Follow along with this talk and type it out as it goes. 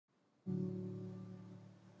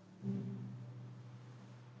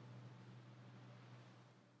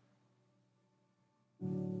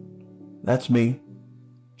That's me,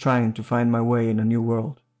 trying to find my way in a new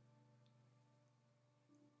world.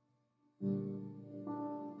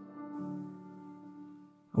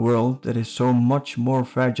 A world that is so much more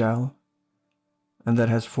fragile and that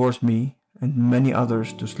has forced me and many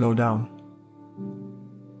others to slow down.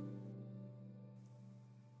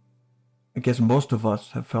 I guess most of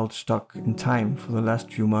us have felt stuck in time for the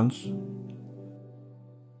last few months.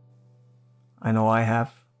 I know I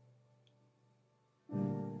have.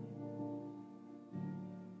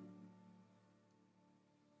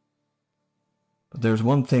 But there's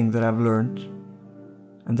one thing that I've learned,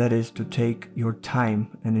 and that is to take your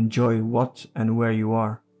time and enjoy what and where you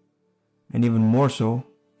are, and even more so,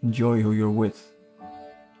 enjoy who you're with.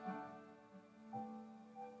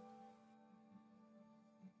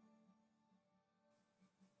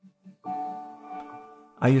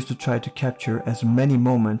 I used to try to capture as many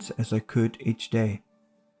moments as I could each day.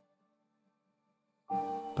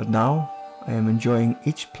 But now I am enjoying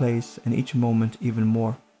each place and each moment even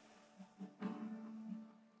more.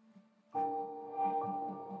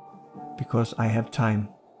 Because I have time.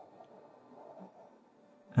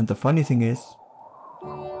 And the funny thing is,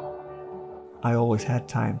 I always had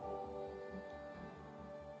time.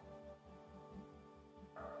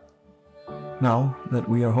 Now that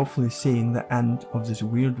we are hopefully seeing the end of this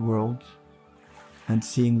weird world and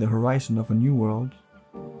seeing the horizon of a new world,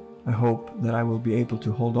 I hope that I will be able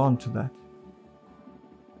to hold on to that.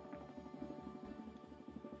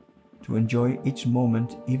 To enjoy each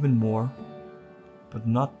moment even more, but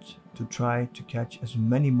not to try to catch as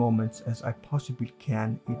many moments as I possibly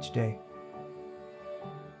can each day.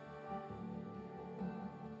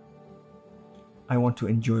 I want to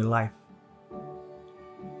enjoy life.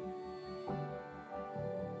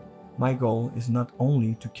 My goal is not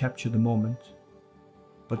only to capture the moment,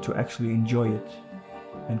 but to actually enjoy it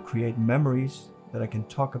and create memories that I can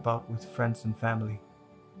talk about with friends and family.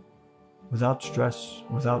 Without stress,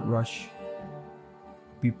 without rush,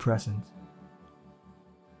 be present.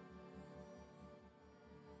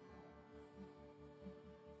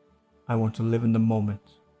 I want to live in the moment.